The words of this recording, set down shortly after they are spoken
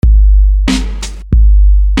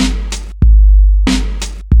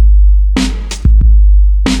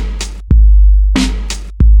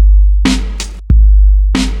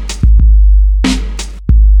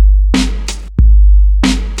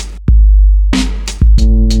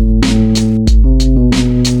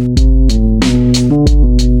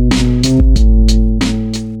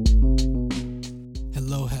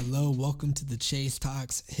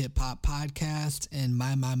Rocks hip hop podcast. And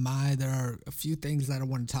my, there are a few things that I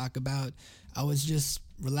want to talk about. I was just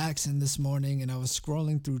relaxing this morning and I was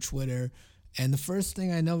scrolling through Twitter. And the first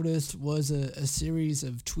thing I noticed was a series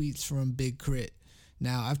of tweets from Big KRIT.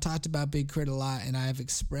 Now, I've talked about Big KRIT a lot, and I've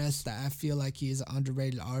expressed that I feel like he is an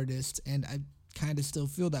underrated artist, and I kind of still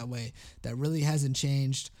feel that way. That really hasn't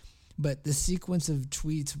changed. But the sequence of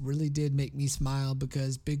tweets really did make me smile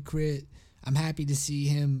because Big KRIT, I'm happy to see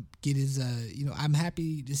him get his, I'm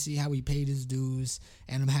happy to see how he paid his dues,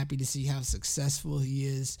 and I'm happy to see how successful he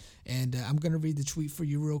is. And I'm going to read the tweet for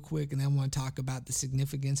you real quick, and then I want to talk about the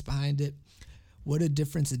significance behind it. What a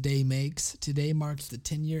difference a day makes. Today marks the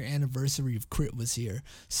 10-year anniversary of KRIT WUZ HERE.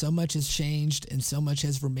 So much has changed and so much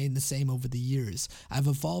has remained the same over the years. I've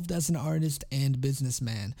evolved as an artist and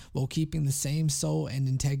businessman while keeping the same soul and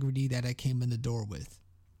integrity that I came in the door with.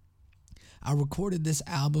 I recorded this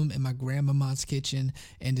album in my grandmama's kitchen,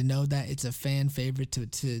 and to know that it's a fan favorite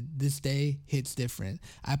to this day hits different.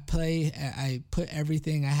 I put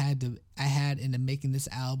everything I had into making this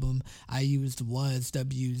album. I used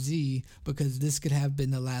WUZ because this could have been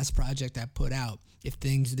the last project I put out if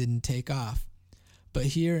things didn't take off. But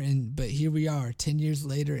here we are, 10 years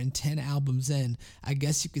later and 10 albums in. I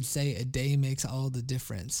guess you could say a day makes all the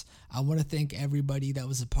difference. I want to thank everybody that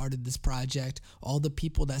was a part of this project, all the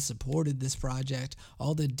people that supported this project,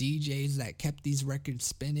 all the DJs that kept these records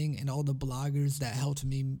spinning, and all the bloggers that helped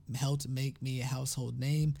make me a household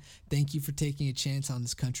name. Thank you for taking a chance on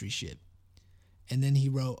this country shit. And then he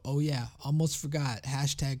wrote, oh yeah, almost forgot,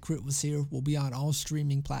 hashtag KRIT WUZ HERE will be on all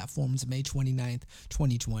streaming platforms May 29th,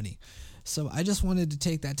 2020. So I just wanted to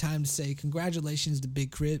take that time to say congratulations to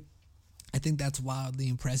Big KRIT. I think that's wildly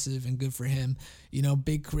impressive and good for him. You know,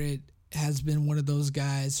 Big KRIT has been one of those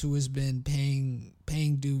guys who has been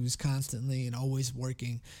paying dues constantly and always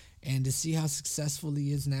working. And to see how successful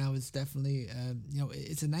he is now is definitely,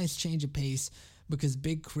 it's a nice change of pace because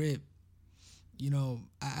Big KRIT, you know,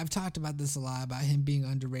 I've talked about this a lot, about him being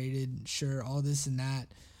underrated, sure, all this and that,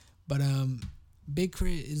 but Big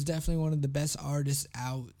KRIT is definitely one of the best artists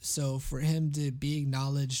out, so for him to be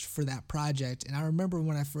acknowledged for that project, and I remember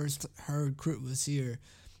when I first heard KRIT WUZ HERE,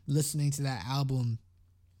 listening to that album,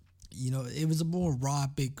 you know, it was a more raw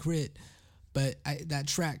Big KRIT, but that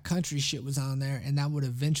track Country Shit was on there, and that would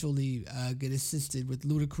eventually get assisted with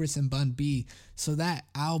Ludacris and Bun B, so that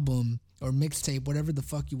album, or mixtape, whatever the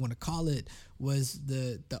fuck you want to call it, was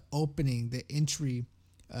the opening, the entry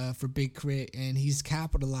for Big KRIT, and he's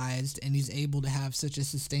capitalized and he's able to have such a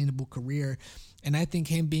sustainable career. And I think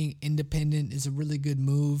him being independent is a really good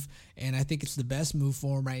move, and I think it's the best move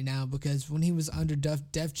for him right now, because when he was under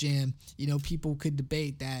Def Jam, you know, people could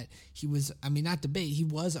debate that he was, he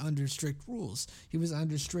was under strict rules. He was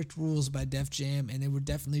under strict rules by Def Jam, and they were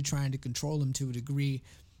definitely trying to control him to a degree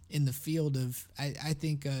in the field of, I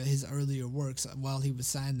think, his earlier works while he was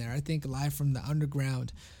signed there. I think Live from the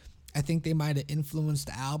Underground, I think they might have influenced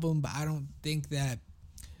the album, but I don't think that,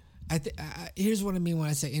 here's what I mean when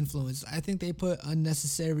I say influence. I think they put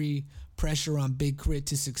unnecessary pressure on Big KRIT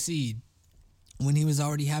to succeed when he was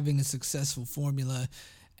already having a successful formula.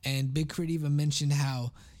 And Big KRIT even mentioned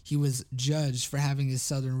how he was judged for having his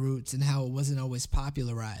southern roots and how it wasn't always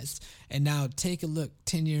popularized. And now take a look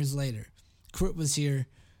 10 years later. KRIT WUZ HERE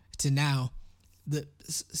to now, the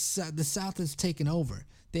South has taken over.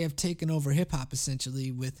 They have taken over hip-hop essentially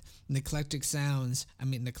with eclectic sounds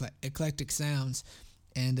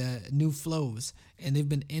and new flows. And they've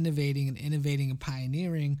been innovating and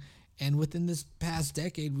pioneering. And within this past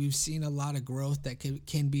decade, we've seen a lot of growth that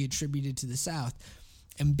can be attributed to the South.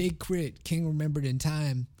 And Big KRIT, King Remembered in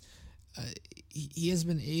Time, he has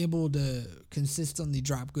been able to consistently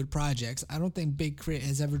drop good projects. I don't think Big KRIT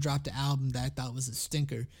has ever dropped an album that I thought was a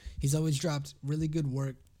stinker. He's always dropped really good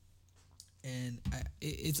work, and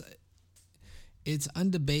it's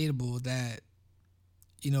undebatable that,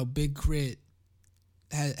 you know, Big KRIT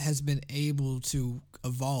has been able to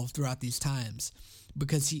evolve throughout these times,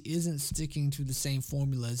 because he isn't sticking to the same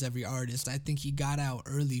formula as every artist. I think he got out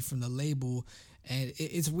early from the label, and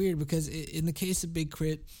it's weird because in the case of Big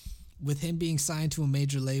KRIT, with him being signed to a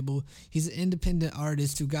major label, he's an independent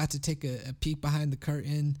artist who got to take a peek behind the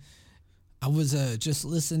curtain. I was just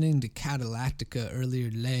listening to Catalactica earlier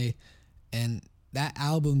today, and that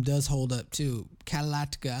album does hold up too.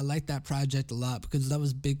 Catalactica, I like that project a lot because that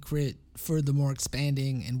was Big KRIT furthermore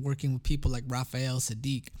expanding and working with people like Raphael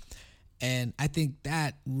Sadiq. And I think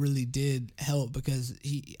that really did help because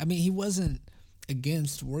he wasn't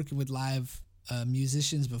against working with live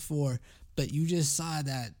musicians before, but you just saw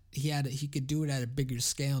that he could do it at a bigger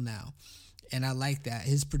scale now. And I like that.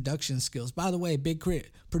 His production skills. By the way, Big KRIT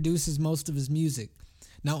produces most of his music.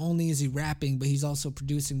 Not only is he rapping, but he's also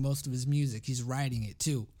producing most of his music. He's writing it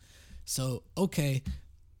too. So, okay,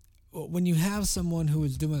 when you have someone who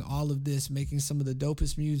is doing all of this, making some of the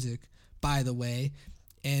dopest music, by the way,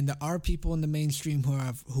 and there are people in the mainstream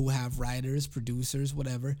who have writers, producers,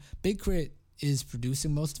 whatever. Big KRIT is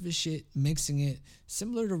producing most of his shit, mixing it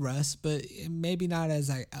similar to Russ, but maybe not as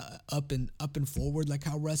like up and forward like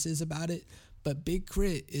how Russ is about it. But Big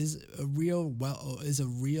KRIT is a real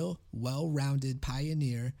well-rounded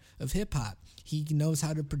pioneer of hip hop. He knows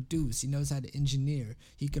how to produce. He knows how to engineer.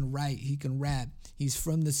 He can write. He can rap. He's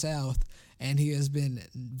from the South, and he has been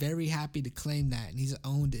very happy to claim that, and he's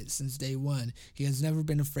owned it since day one. He has never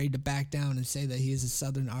been afraid to back down and say that he is a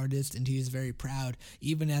Southern artist, and he is very proud,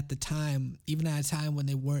 even at a time when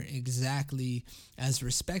they weren't exactly as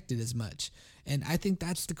respected as much. And I think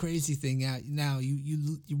that's the crazy thing. Now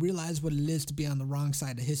you realize what it is to be on the wrong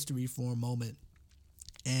side of history for a moment,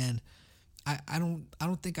 and I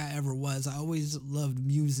don't think I ever was. I always loved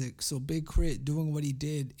music. So Big KRIT doing what he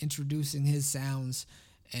did, introducing his sounds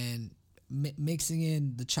and mixing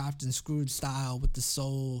in the chopped and screwed style with the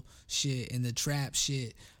soul shit and the trap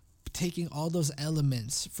shit, taking all those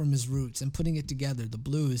elements from his roots and putting it together, the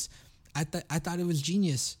blues. I thought it was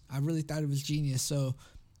genius. I really thought it was genius. So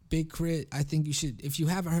Big KRIT, I think you should, if you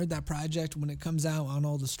haven't heard that project, when it comes out on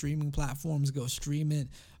all the streaming platforms, go stream it,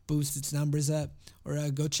 boost its numbers up, or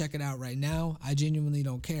go check it out right now. I genuinely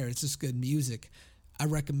don't care. It's just good music. I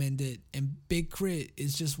recommend it. And Big KRIT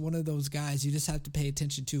is just one of those guys you just have to pay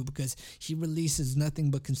attention to, because he releases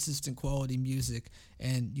nothing but consistent quality music,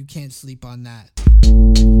 and you can't sleep on that.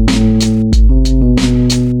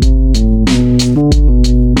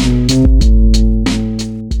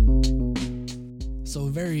 So a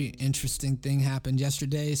very interesting thing happened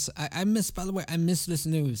yesterday. So I missed this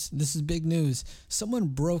news. This is big news. Someone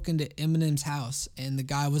broke into Eminem's house, and the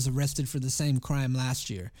guy was arrested for the same crime last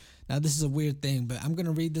year. Now, this is a weird thing, but I'm going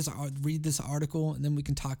to read this article, and then we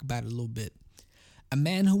can talk about it a little bit. A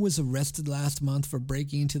man who was arrested last month for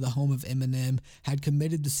breaking into the home of Eminem had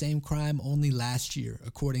committed the same crime only last year,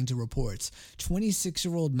 according to reports.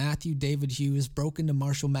 26-year-old Matthew David Hughes broke into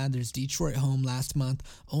Marshall Mathers' Detroit home last month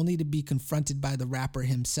only to be confronted by the rapper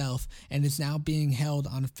himself, and is now being held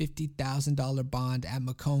on a $50,000 bond at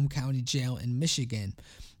Macomb County Jail in Michigan.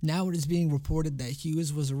 Now it is being reported that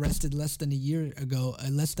Hughes was arrested less than a year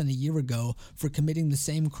ago for committing the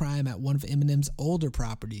same crime at one of Eminem's older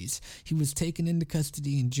properties. He was taken into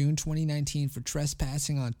custody in June 2019 for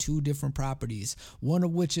trespassing on two different properties, one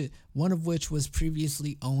of which was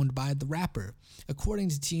previously owned by the rapper. According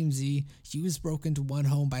to TMZ, Hughes broke into one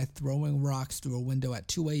home by throwing rocks through a window at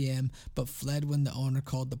 2 a.m. but fled when the owner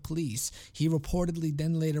called the police. He reportedly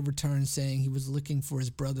then later returned, saying he was looking for his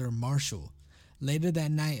brother Marshall. Later that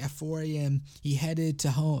night at 4 a.m., he headed to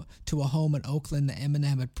a home in Oakland that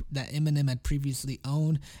Eminem had previously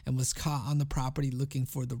owned, and was caught on the property looking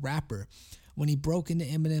for the rapper. When he broke into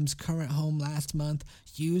Eminem's current home last month,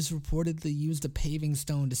 Hughes reportedly used a paving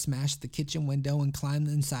stone to smash the kitchen window and climbed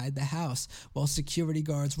inside the house, while security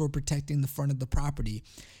guards were protecting the front of the property.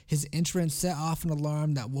 His entrance set off an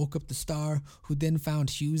alarm that woke up the star, who then found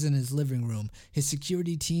Hughes in his living room. His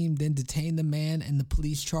security team then detained the man, and the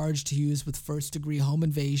police charged Hughes with first-degree home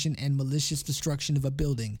invasion and malicious destruction of a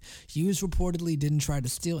building. Hughes reportedly didn't try to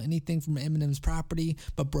steal anything from Eminem's property,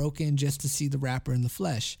 but broke in just to see the rapper in the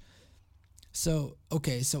flesh. So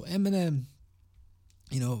Eminem,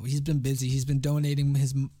 he's been busy. He's been donating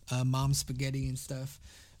his mom's spaghetti and stuff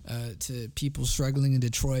to people struggling in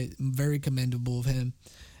Detroit. Very commendable of him.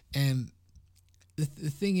 And the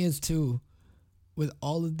thing is, too, with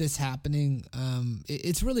all of this happening,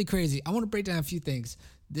 it's really crazy. I want to break down a few things.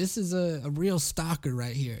 This is a real stalker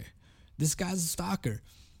right here. This guy's a stalker.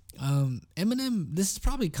 Eminem, this is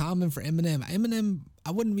probably common for Eminem.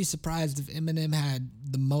 I wouldn't be surprised if Eminem had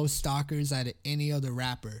the most stalkers out of any other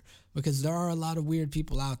rapper, because there are a lot of weird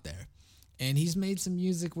people out there. And he's made some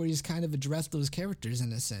music where he's kind of addressed those characters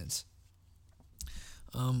in a sense.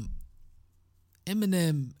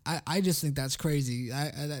 Eminem, I just think that's crazy.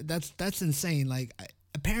 That's insane. Like,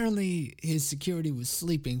 apparently his security was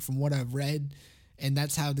sleeping, from what I've read, and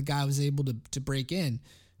that's how the guy was able to break in.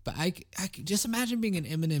 But I just imagine being in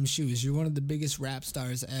Eminem's shoes. You're one of the biggest rap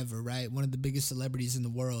stars ever, right? One of the biggest celebrities in the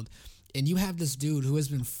world. And you have this dude who has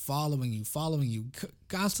been following you,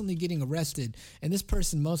 constantly getting arrested. And this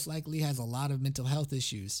person most likely has a lot of mental health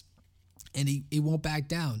issues. And he won't back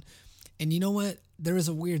down. And you know what? There is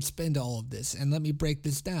a weird spin to all of this. And let me break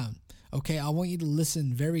this down. Okay, I want you to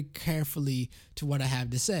listen very carefully to what I have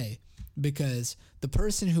to say. Because the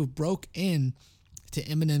person who broke in to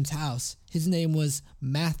Eminem's house, his name was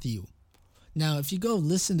Matthew. Now, if you go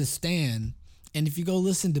listen to Stan And if you go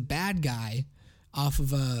listen to Bad Guy off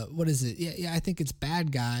of, what is it? Yeah, I think it's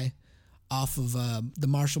Bad Guy off of the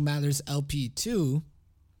Marshall Mathers LP2,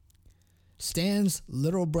 Stan's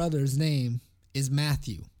little brother's name is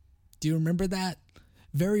Matthew. Do you remember that?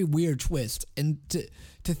 Very weird twist. And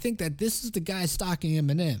to think that this is the guy stalking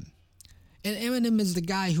Eminem. And Eminem is the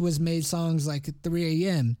guy who has made songs like 3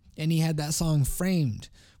 a.m. And he had that song Framed,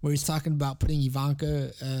 where he's talking about putting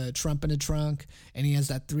Ivanka Trump in a trunk. And he has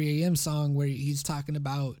that 3 a.m. song where he's talking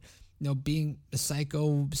about, you know, being a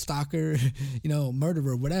psycho, stalker, you know,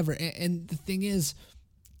 murderer, whatever. And the thing is,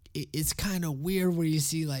 it's kind of weird where you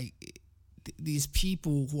see like these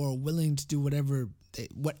people who are willing to do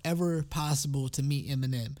whatever possible to meet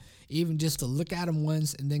Eminem, even just to look at him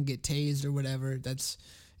once and then get tased or whatever.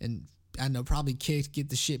 And I know, probably kicked, get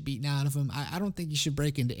the shit beaten out of him. I don't think you should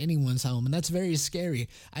break into anyone's home, and that's very scary.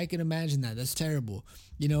 I can imagine that. That's terrible.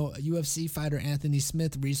 You know, UFC fighter Anthony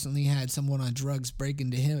Smith recently had someone on drugs break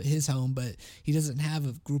into his home, but he doesn't have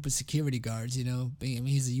a group of security guards, you know. I mean,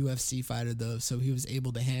 he's a UFC fighter, though, so he was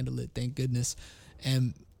able to handle it, thank goodness.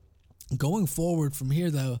 And going forward from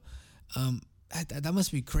here, though, that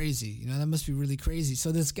must be crazy. You know, that must be really crazy.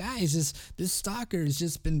 So this stalker has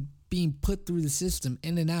just been being put through the system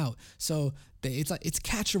in and out. So it's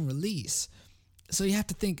catch and release. So you have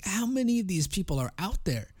to think, how many of these people are out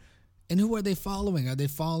there? And who are they following? Are they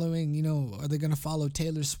following, you know, are they going to follow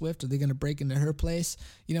Taylor Swift? Are they going to break into her place?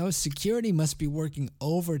 You know, security must be working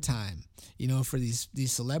overtime, you know, for these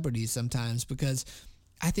celebrities sometimes, because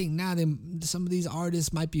I think now some of these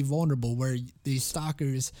artists might be vulnerable where these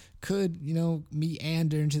stalkers could, you know,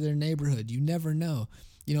 meander into their neighborhood. You never know.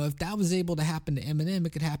 You know, if that was able to happen to Eminem,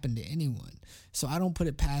 it could happen to anyone. So I don't put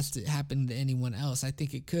it past it happening to anyone else. I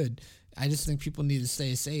think it could. I just think people need to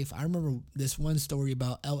stay safe. I remember this one story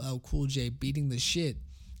about LL Cool J beating the shit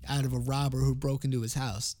out of a robber who broke into his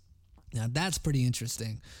house. Now that's pretty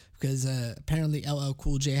interesting, because apparently LL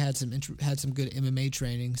Cool J had some good MMA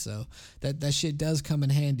training, so that shit does come in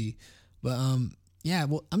handy. But yeah,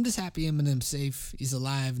 well, I'm just happy Eminem's safe. He's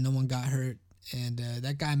alive. No one got hurt. And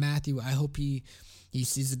that guy Matthew, I hope he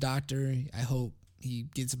sees a doctor. I hope he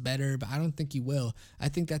gets better, but I don't think he will. I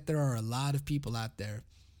think that there are a lot of people out there.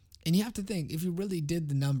 And you have to think, if you really did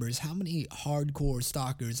the numbers, how many hardcore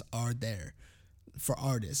stalkers are there for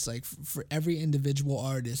artists? Like for every individual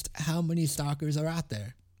artist, how many stalkers are out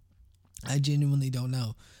there? I genuinely don't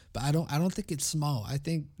know. But I don't think it's small. I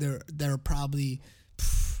think there are probably,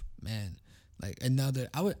 man, like another,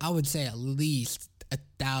 I would say at least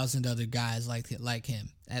 1,000 other guys like him,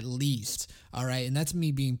 at least. All right, and that's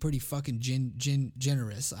me being pretty fucking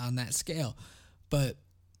generous on that scale. But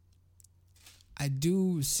I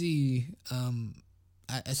do see an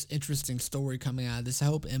interesting story coming out of this. I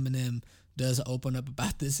hope Eminem does open up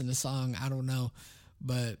about this in a song. I don't know,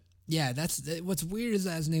 but yeah, that's what's weird is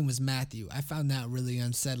that his name was Matthew. I found that really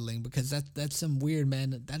unsettling, because that's some weird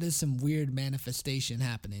that is some weird manifestation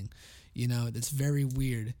happening. You know, it's very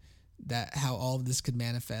weird that how all of this could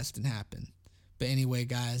manifest and happen. But anyway,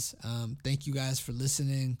 guys, thank you guys for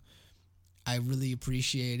listening. I really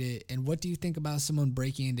appreciate it. And what do you think about someone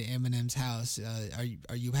breaking into Eminem's house?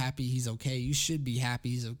 Are you happy he's okay? You should be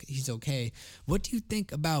happy he's okay. What do you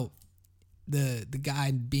think about the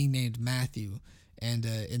guy being named Matthew, and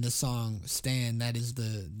in the song Stan, that is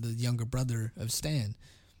the younger brother of Stan?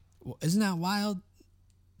 Well, isn't that wild?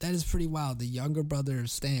 That is pretty wild. The younger brother of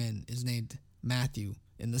Stan is named Matthew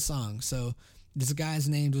in the song. So this guy's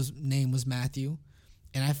name was Matthew,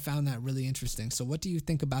 and I found that really interesting. So what do you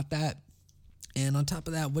think about that? And on top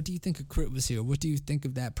of that, what do you think of KRIT WUZ HERE? What do you think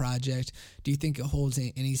of that project? Do you think it holds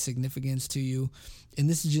any significance to you? And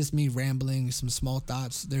this is just me rambling, some small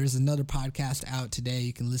thoughts. There's another podcast out today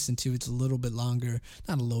you can listen to. It's a little bit longer.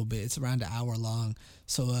 Not a little bit. It's around an hour long.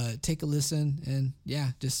 So take a listen, and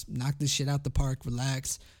yeah, just knock this shit out the park.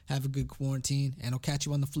 Relax. Have a good quarantine. And I'll catch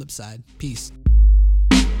you on the flip side. Peace.